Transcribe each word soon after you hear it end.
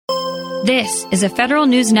This is a Federal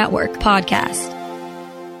News Network podcast.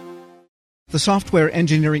 The Software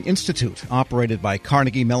Engineering Institute, operated by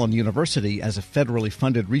Carnegie Mellon University as a federally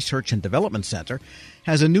funded research and development center,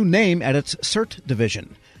 has a new name at its CERT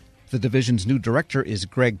division. The division's new director is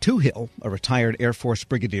Greg Toohill, a retired Air Force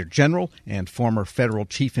Brigadier General and former Federal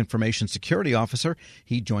Chief Information Security Officer.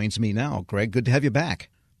 He joins me now. Greg, good to have you back.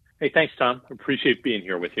 Hey, thanks, Tom. I appreciate being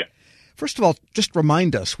here with you. First of all, just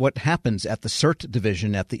remind us what happens at the CERT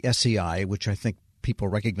division at the SEI, which I think people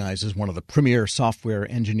recognize as one of the premier software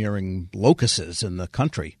engineering locuses in the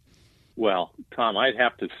country. Well, Tom, I'd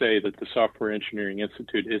have to say that the Software Engineering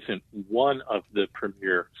Institute isn't one of the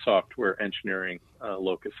premier software engineering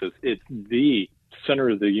locuses. It's the center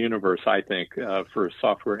of the universe, I think, for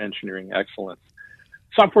software engineering excellence.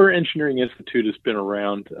 Software Engineering Institute has been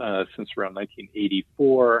around since around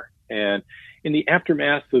 1984, and in the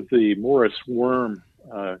aftermath of the Morris Worm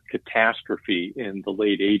catastrophe in the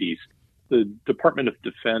late 80s, the Department of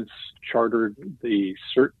Defense chartered the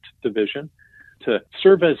CERT division to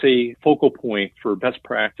serve as a focal point for best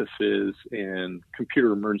practices in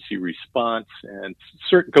computer emergency response. And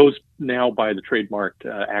CERT goes now by the trademarked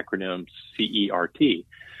acronym CERT,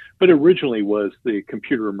 but originally was the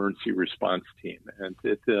Computer Emergency Response Team. And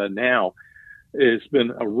it now has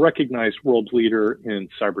been a recognized world leader in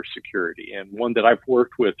cybersecurity, and one that I've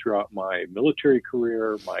worked with throughout my military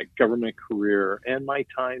career, my government career, and my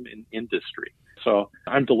time in industry. So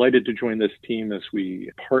I'm delighted to join this team as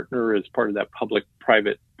we partner as part of that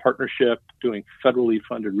public-private partnership, doing federally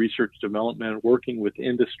funded research development, working with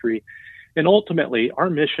industry. And ultimately, our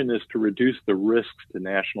mission is to reduce the risks to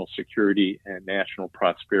national security and national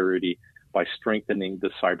prosperity by strengthening the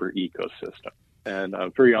cyber ecosystem. And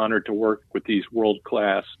I'm very honored to work with these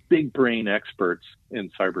world-class, big-brain experts in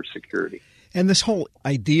cybersecurity. And this whole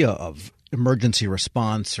idea of emergency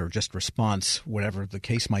response or just response, whatever the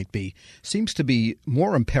case might be, seems to be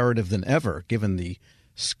more imperative than ever, given the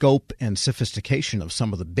scope and sophistication of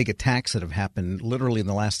some of the big attacks that have happened literally in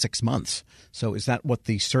the last 6 months. So is that what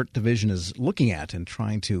the CERT division is looking at and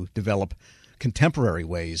trying to develop contemporary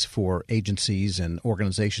ways for agencies and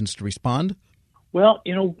organizations to respond? Well,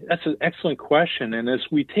 that's an excellent question. And as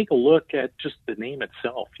we take a look at just the name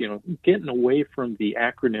itself, getting away from the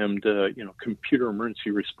acronym to, computer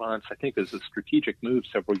emergency response, I think is a strategic move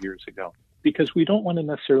several years ago, because we don't want to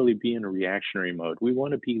necessarily be in a reactionary mode. We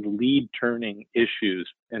want to be lead turning issues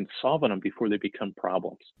and solving them before they become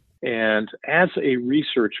problems. And as a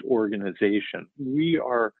research organization, we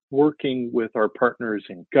are working with our partners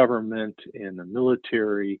in government, in the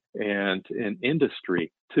military, and in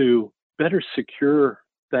industry to better secure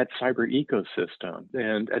that cyber ecosystem.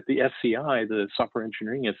 And at the SCI, the Software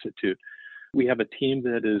Engineering Institute, we have a team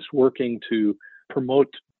that is working to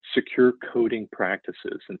promote secure coding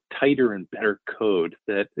practices and tighter and better code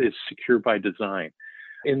that is secure by design.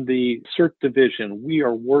 In the CERT division, we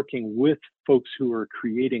are working with folks who are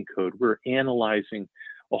creating code. We're analyzing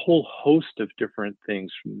a whole host of different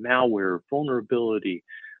things, malware, vulnerability.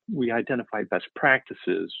 We identify best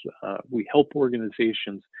practices. We help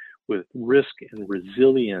organizations with risk and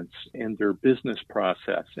resilience in their business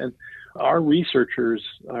process. And our researchers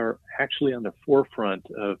are actually on the forefront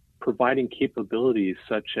of providing capabilities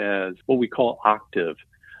such as what we call Octave,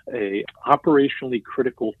 a operationally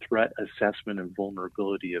critical threat assessment and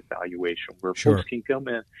vulnerability evaluation, where folks can come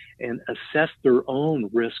in and assess their own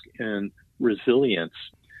risk and resilience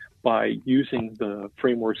by using the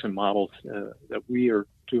frameworks and models that we are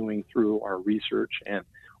doing through our research. And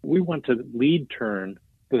we want to lead turn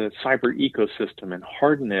the cyber ecosystem and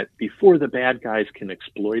harden it before the bad guys can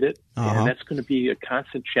exploit it. And that's going to be a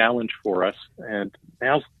constant challenge for us. And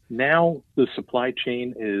now the supply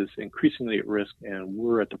chain is increasingly at risk, and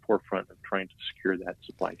we're at the forefront of trying to secure that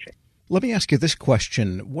supply chain. Let me ask you this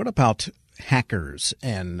question. What about hackers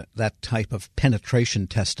and that type of penetration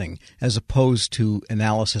testing as opposed to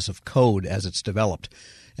analysis of code as it's developed?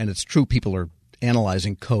 And it's true people are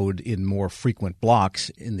analyzing code in more frequent blocks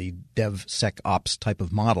in the DevSecOps type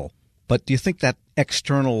of model. But do you think that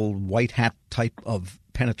external white hat type of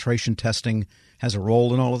penetration testing has a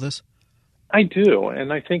role in all of this? I do.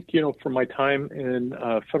 And I think, from my time in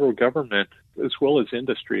federal government as well as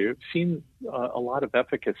industry, I've seen a lot of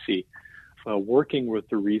efficacy working with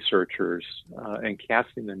the researchers and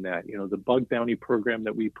casting the net. The bug bounty program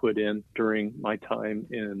that we put in during my time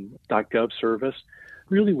in .gov service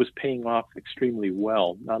really was paying off extremely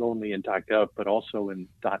well, not only in .gov, but also in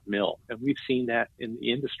 .mil. And we've seen that in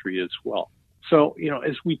the industry as well. So,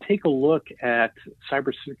 as we take a look at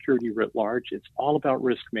cybersecurity writ large, it's all about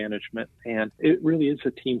risk management, and it really is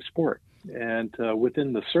a team sport. And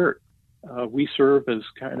within the CERT, we serve as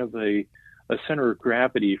kind of a a center of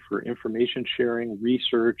gravity for information sharing,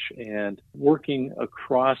 research, and working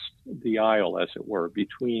across the aisle, as it were,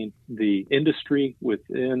 between the industry,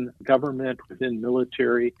 within government, within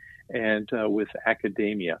military, and with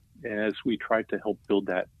academia, as we try to help build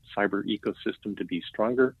that cyber ecosystem to be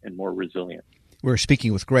stronger and more resilient. We're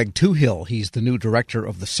speaking with Greg Touhill. He's the new director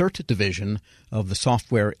of the CERT division of the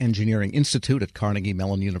Software Engineering Institute at Carnegie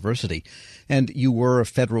Mellon University. And you were a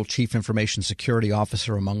federal chief information security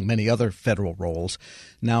officer among many other federal roles.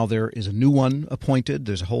 Now there is a new one appointed.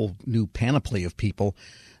 There's a whole new panoply of people.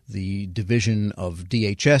 The division of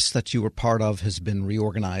DHS that you were part of has been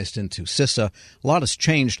reorganized into CISA. A lot has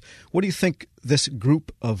changed. What do you think this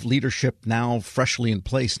group of leadership now freshly in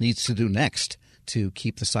place needs to do next to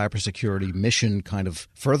keep the cybersecurity mission kind of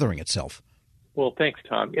furthering itself? Well, thanks,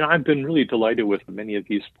 Tom. I've been really delighted with many of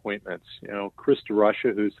these appointments. Chris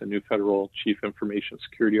DeRusha, who's the new federal chief information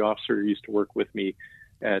security officer, used to work with me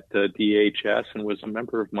at DHS and was a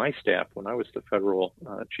member of my staff when I was the federal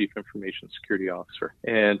chief information security officer.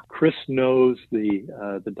 And Chris knows the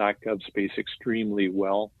 .gov space extremely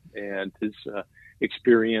well, and his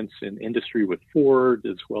experience in industry with Ford,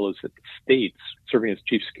 as well as at the states, serving as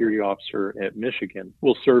chief security officer at Michigan,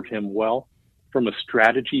 will serve him well. From a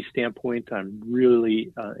strategy standpoint, I'm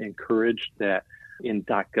really encouraged that in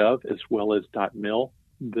 .gov as well as .mil,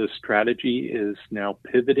 the strategy is now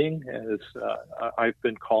pivoting, as I've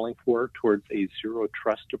been calling for, towards a zero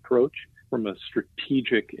trust approach from a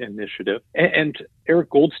strategic initiative. And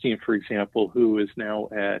Eric Goldstein, for example, who is now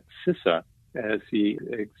at CISA as the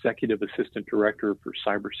executive assistant director for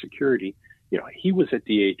cybersecurity, he was at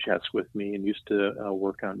DHS with me and used to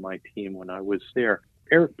work on my team when I was there.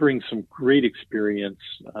 Eric brings some great experience,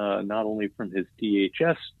 not only from his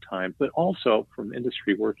DHS time, but also from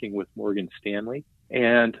industry working with Morgan Stanley.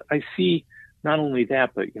 And I see not only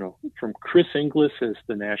that, but, from Chris Inglis as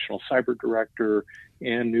the National Cyber Director,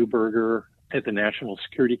 Ann Neuberger at the National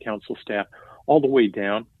Security Council staff, all the way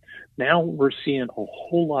down. Now we're seeing a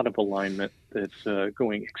whole lot of alignment that's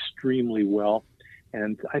going extremely well.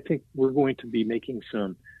 And I think we're going to be making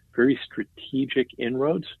some very strategic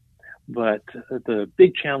inroads, but the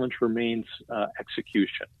big challenge remains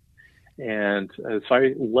execution. And as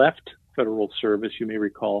I left federal service, you may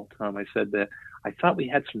recall, Tom, I said that I thought we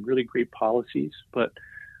had some really great policies, but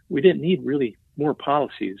we didn't need really more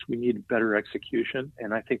policies. We need better execution,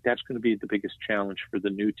 and I think that's going to be the biggest challenge for the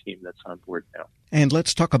new team that's on board now. And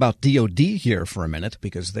let's talk about DoD here for a minute,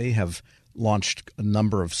 because they have launched a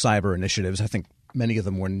number of cyber initiatives, I think many of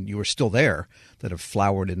them when you were still there, that have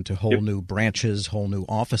flowered into whole new branches, whole new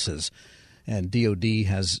offices. And DoD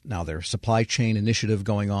has now their supply chain initiative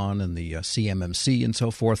going on and the CMMC and so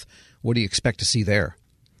forth. What do you expect to see there?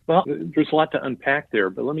 Well, there's a lot to unpack there,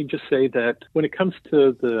 but let me just say that when it comes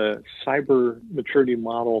to the cyber maturity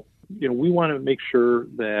model, we want to make sure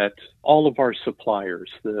that all of our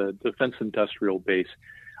suppliers, the defense industrial base,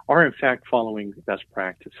 are in fact following best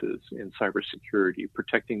practices in cybersecurity,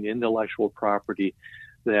 protecting the intellectual property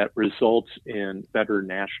that results in better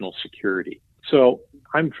national security. So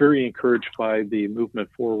I'm very encouraged by the movement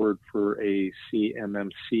forward for a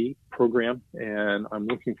CMMC program, and I'm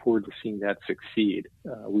looking forward to seeing that succeed.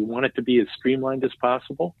 We want it to be as streamlined as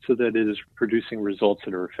possible so that it is producing results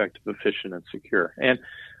that are effective, efficient, and secure. And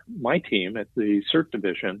my team at the CERT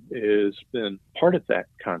division has been part of that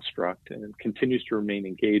construct and continues to remain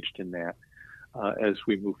engaged in that as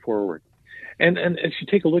we move forward. And as you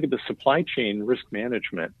take a look at the supply chain risk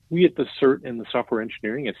management, we at the CERT and the Software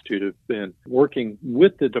Engineering Institute have been working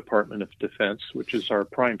with the Department of Defense, which is our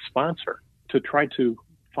prime sponsor, to try to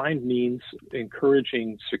find means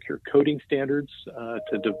encouraging secure coding standards,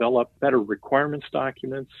 to develop better requirements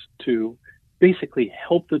documents, to basically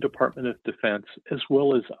help the Department of Defense as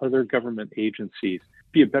well as other government agencies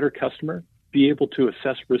be a better customer, be able to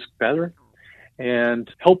assess risk better, and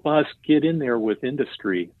help us get in there with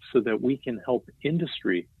industry so that we can help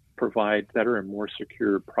industry provide better and more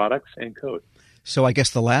secure products and code. So I guess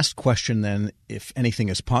the last question then, if anything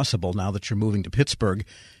is possible now that you're moving to Pittsburgh,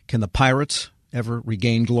 can the Pirates ever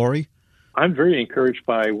regain glory? I'm very encouraged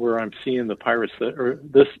by where I'm seeing the Pirates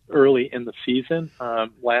this early in the season.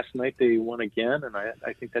 Last night they won again, and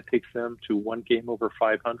I think that takes them to one game over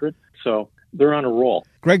 500. So they're on a roll.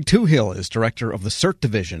 Greg Touhill is director of the CERT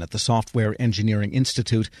division at the Software Engineering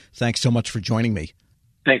Institute. Thanks so much for joining me.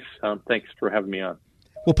 Thanks. Thanks for having me on.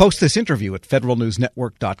 We'll post this interview at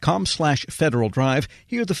federalnewsnetwork.com/Federal Drive.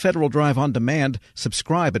 Hear the Federal Drive on demand.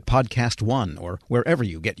 Subscribe at Podcast One or wherever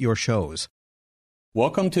you get your shows.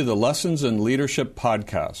 Welcome to the Lessons in Leadership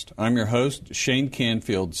podcast. I'm your host, Shane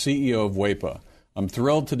Canfield, CEO of WEPA. I'm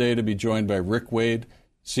thrilled today to be joined by Rick Wade,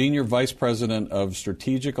 Senior Vice President of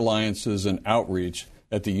Strategic Alliances and Outreach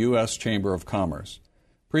at the U.S. Chamber of Commerce.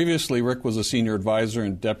 Previously, Rick was a senior advisor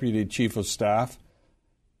and deputy chief of staff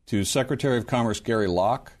to Secretary of Commerce Gary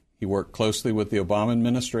Locke. He worked closely with the Obama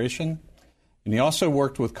administration, and he also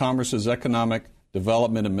worked with Commerce's Economic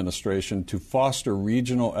Development Administration to foster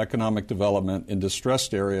regional economic development in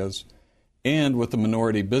distressed areas, and with the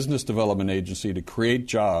Minority Business Development Agency to create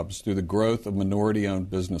jobs through the growth of minority-owned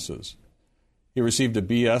businesses. He received a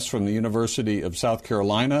BS from the University of South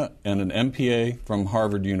Carolina and an MPA from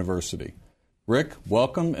Harvard University. Rick,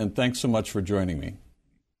 welcome, and thanks so much for joining me.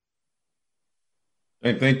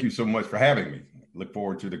 And thank you so much for having me. Look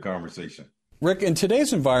forward to the conversation. Rick, in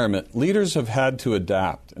today's environment, leaders have had to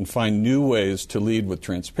adapt and find new ways to lead with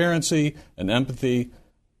transparency and empathy.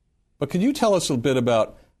 But can you tell us a bit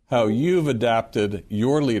about how you've adapted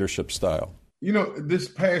your leadership style? You know, this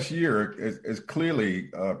past year has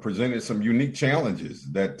clearly presented some unique challenges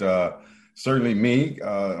that certainly me,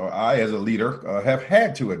 or I as a leader, have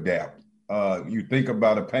had to adapt. You think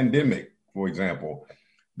about a pandemic, for example,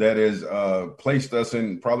 that has placed us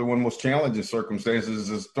in probably one of the most challenging circumstances,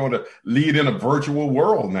 is sort of lead in a virtual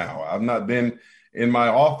world now. I've not been in my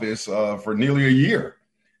office for nearly a year.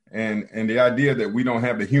 And the idea that we don't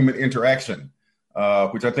have the human interaction,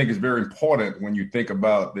 which I think is very important when you think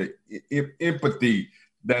about the empathy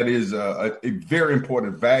that is a very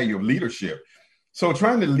important value of leadership. So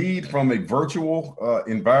trying to lead from a virtual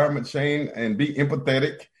environment, Shane, and be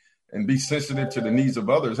empathetic and be sensitive to the needs of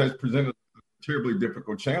others has presented a terribly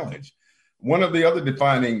difficult challenge. One of the other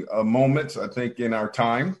defining moments, I think, in our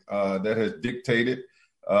time that has dictated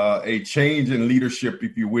a change in leadership,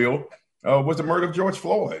 if you will, was the murder of George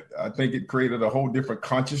Floyd. I think it created a whole different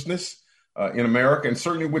consciousness in America, and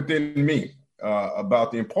certainly within me,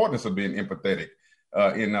 about the importance of being empathetic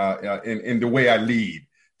in the way I lead,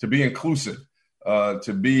 to be inclusive,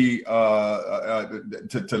 to be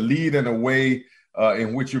to lead in a way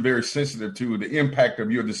in which you're very sensitive to the impact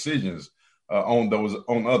of your decisions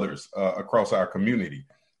on others across our community.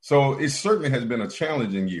 So it certainly has been a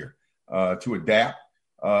challenging year to adapt,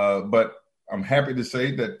 but I'm happy to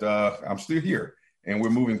say that I'm still here and we're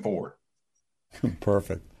moving forward.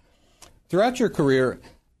 Perfect. Throughout your career,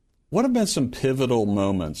 what have been some pivotal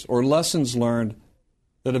moments or lessons learned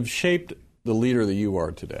that have shaped the leader that you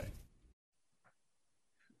are today?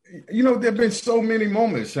 You know, there have been so many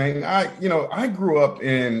moments, Shane. I grew up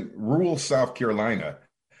in rural South Carolina,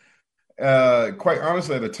 quite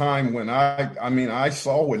honestly, at a time when I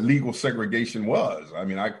saw what legal segregation was.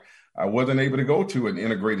 I wasn't able to go to an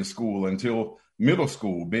integrated school until middle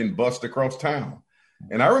school, being bused across town.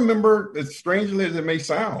 And I remember, as strangely as it may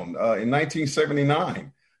sound, in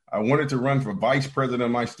 1979, I wanted to run for vice president of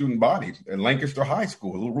my student body at Lancaster High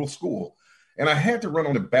School, a little rural school. And I had to run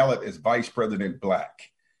on the ballot as vice president black,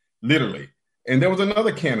 literally. And there was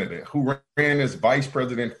another candidate who ran as vice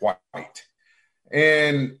president white.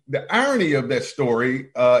 And the irony of that story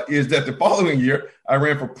is that the following year, I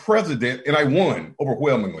ran for president and I won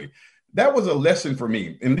overwhelmingly. That was a lesson for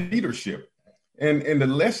me in leadership. And the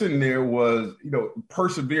lesson there was,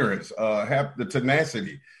 perseverance, have the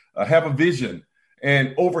tenacity, have a vision,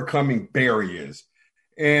 and overcoming barriers.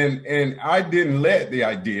 And I didn't let the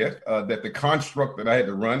idea that the construct that I had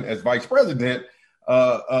to run as vice president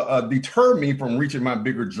deter me from reaching my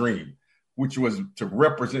bigger dream, which was to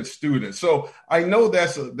represent students. So I know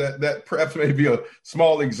that perhaps may be a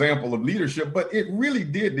small example of leadership, but it really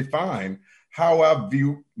did define how I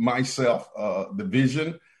view myself, the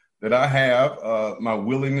vision that I have, my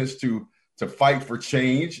willingness to fight for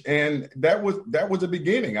change. And that was the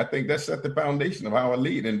beginning. I think that set the foundation of how I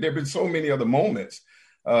lead. And there have been so many other moments.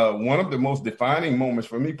 One of the most defining moments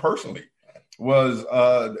for me personally was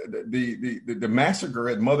the massacre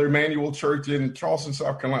at Mother Emanuel Church in Charleston,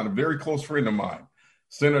 South Carolina. A very close friend of mine,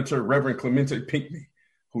 Senator Reverend Clemente Pinckney,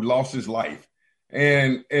 who lost his life.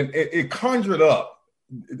 And it conjured up,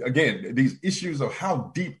 again, these issues of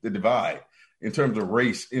how deep the divide in terms of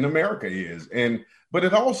race in America is. But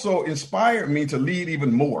it also inspired me to lead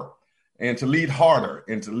even more and to lead harder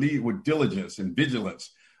and to lead with diligence and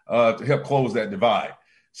vigilance to help close that divide.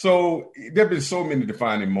 So there have been so many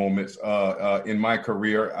defining moments in my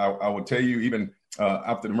career. I will tell you, even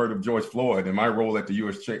after the murder of George Floyd and my role at the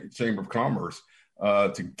U.S. Chamber of Commerce,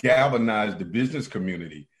 to galvanize the business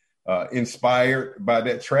community, inspired by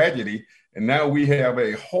that tragedy. And now we have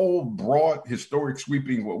a whole broad, historic,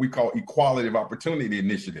 sweeping, what we call equality of opportunity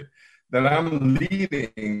initiative that I'm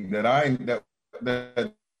leading, that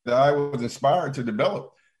I was inspired to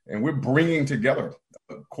develop. And we're bringing together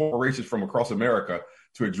corporations from across America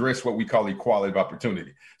to address what we call equality of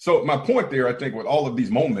opportunity. So my point there, I think, with all of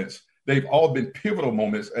these moments they've all been pivotal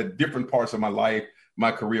moments at different parts of my life,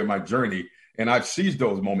 my career, my journey. And I've seized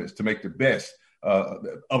those moments to make the best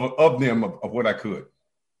of them of what I could.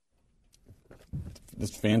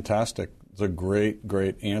 It's fantastic. It's a great,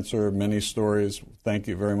 great answer. Many stories. Thank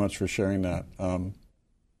you very much for sharing that.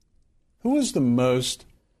 Who is the most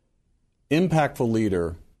impactful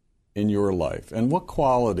leader in your life, and what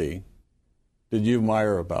quality did you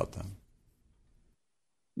admire about them?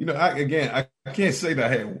 You know, I can't say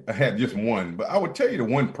that I had just one, but I would tell you the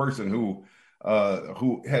one person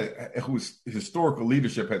whose historical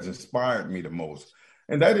leadership has inspired me the most,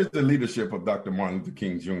 and that is the leadership of Dr. Martin Luther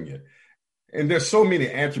King Jr. And there's so many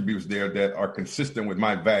attributes there that are consistent with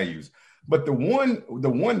my values. But the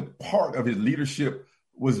one part of his leadership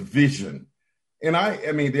was vision. And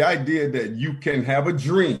I mean, the idea that you can have a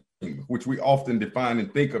dream, which we often define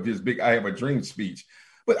and think of his big "I have a dream" speech.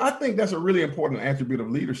 But I think that's a really important attribute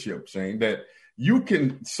of leadership, Shane, that you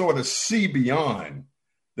can sort of see beyond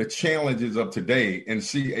the challenges of today and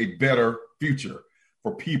see a better future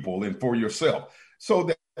for people and for yourself.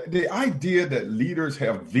 So the idea that leaders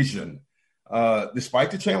have vision,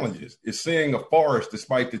 despite the challenges, is seeing a forest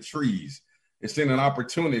despite the trees, it's seeing an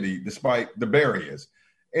opportunity despite the barriers.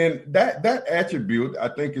 And that attribute, I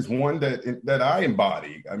think, is one that I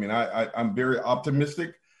embody. I mean, I'm very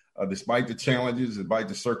optimistic, despite the challenges, despite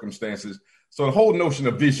the circumstances. So the whole notion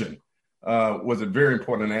of vision was a very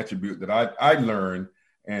important attribute that I learned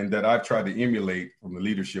and that I've tried to emulate from the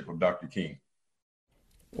leadership of Dr. King.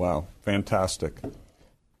 Wow, fantastic.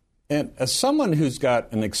 And as someone who's got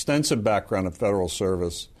an extensive background in federal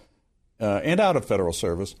service and out of federal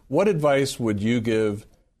service, what advice would you give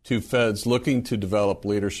to feds looking to develop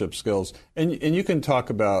leadership skills? And you can talk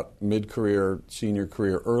about mid-career, senior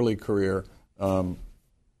career, early career.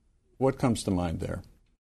 What comes to mind there?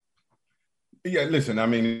 Yeah, listen, I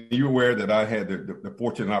mean, you're aware that I had the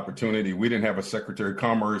fortunate opportunity. We didn't have a Secretary of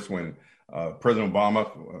Commerce when President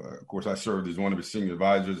Obama, of course, I served as one of his senior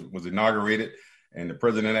advisors, was inaugurated. And the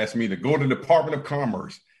president asked me to go to the Department of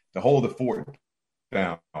Commerce to hold the fort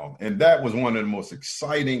down. And that was one of the most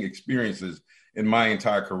exciting experiences in my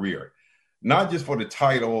entire career, not just for the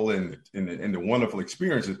title and the wonderful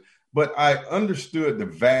experiences, but I understood the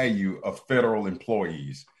value of federal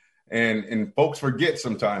employees. And folks forget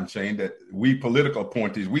sometimes, Shane, that we political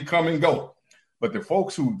appointees, we come and go. But the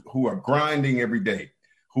folks who are grinding every day,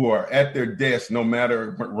 who are at their desk no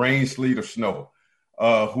matter rain, sleet, or snow,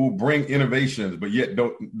 who bring innovations, but yet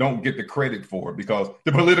don't get the credit for it because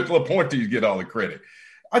the political appointees get all the credit.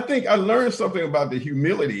 I think I learned something about the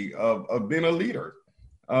humility of being a leader.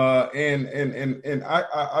 And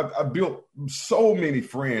I built so many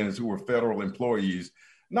friends who were federal employees,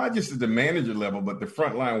 not just at the manager level, but the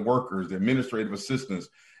frontline workers, the administrative assistants.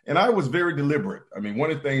 And I was very deliberate. I mean, one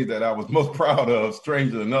of the things that I was most proud of,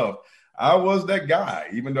 strangely enough, I was that guy,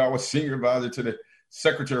 even though I was senior advisor to the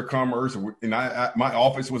Secretary of Commerce, and my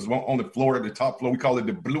office was on the floor, at the top floor. We call it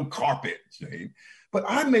the blue carpet, Shane. But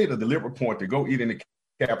I made a deliberate point to go eat in the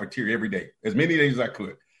cafeteria every day, as many days as I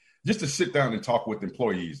could, just to sit down and talk with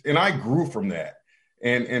employees. And I grew from that.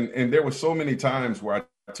 And there were so many times where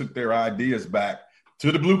I took their ideas back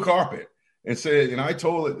to the blue carpet and said, and I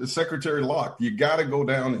told the Secretary Locke, you got to go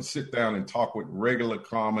down and sit down and talk with regular,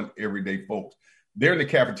 common, everyday folks. They're in the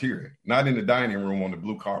cafeteria, not in the dining room on the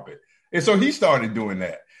blue carpet. And so he started doing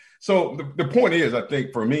that. So the point is, I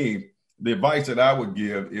think for me, the advice that I would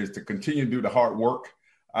give is to continue to do the hard work.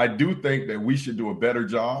 I do think that we should do a better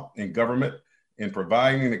job in government in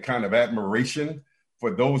providing the kind of admiration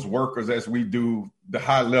for those workers as we do the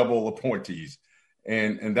high level appointees.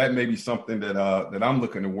 And that may be something that I'm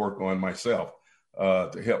looking to work on myself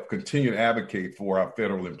to help continue to advocate for our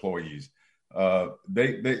federal employees. Those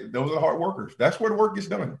are the hard workers. That's where the work gets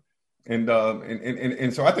done. And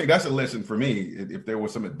so I think that's a lesson for me. If there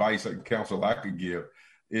was some advice and counsel I could give,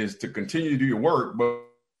 is to continue to do your work,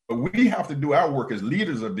 but we have to do our work as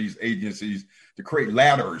leaders of these agencies to create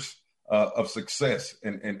ladders of success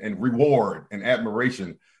and reward and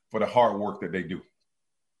admiration for the hard work that they do.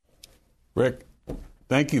 Rick,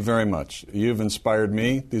 thank you very much. You've inspired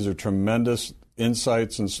me. These are tremendous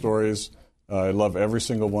insights and stories. I love every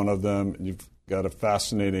single one of them. You've got a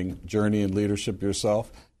fascinating journey in leadership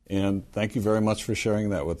yourself. And thank you very much for sharing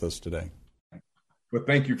that with us today. Well,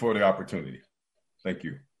 thank you for the opportunity. Thank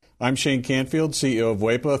you. I'm Shane Canfield, CEO of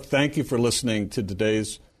WEPA. Thank you for listening to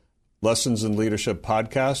today's Lessons in Leadership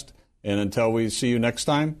podcast. And until we see you next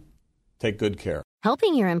time, take good care.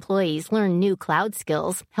 Helping your employees learn new cloud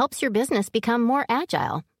skills helps your business become more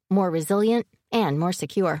agile, more resilient, and more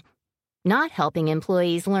secure. Not helping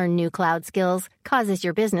employees learn new cloud skills causes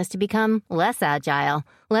your business to become less agile,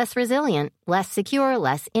 less resilient, less secure,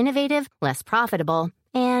 less innovative, less profitable,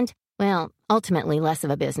 and, well, ultimately less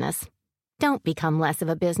of a business. Don't become less of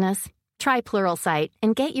a business. Try Pluralsight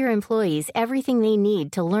and get your employees everything they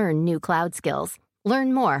need to learn new cloud skills.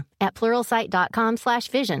 Learn more at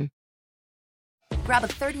pluralsight.com/vision. Grab a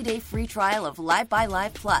 30-day free trial of Live by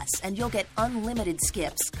Live Plus, and you'll get unlimited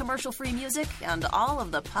skips, commercial-free music, and all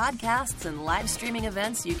of the podcasts and live streaming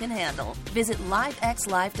events you can handle. Visit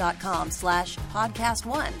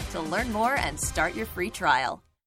livexlive.com/podcast1 to learn more and start your free trial.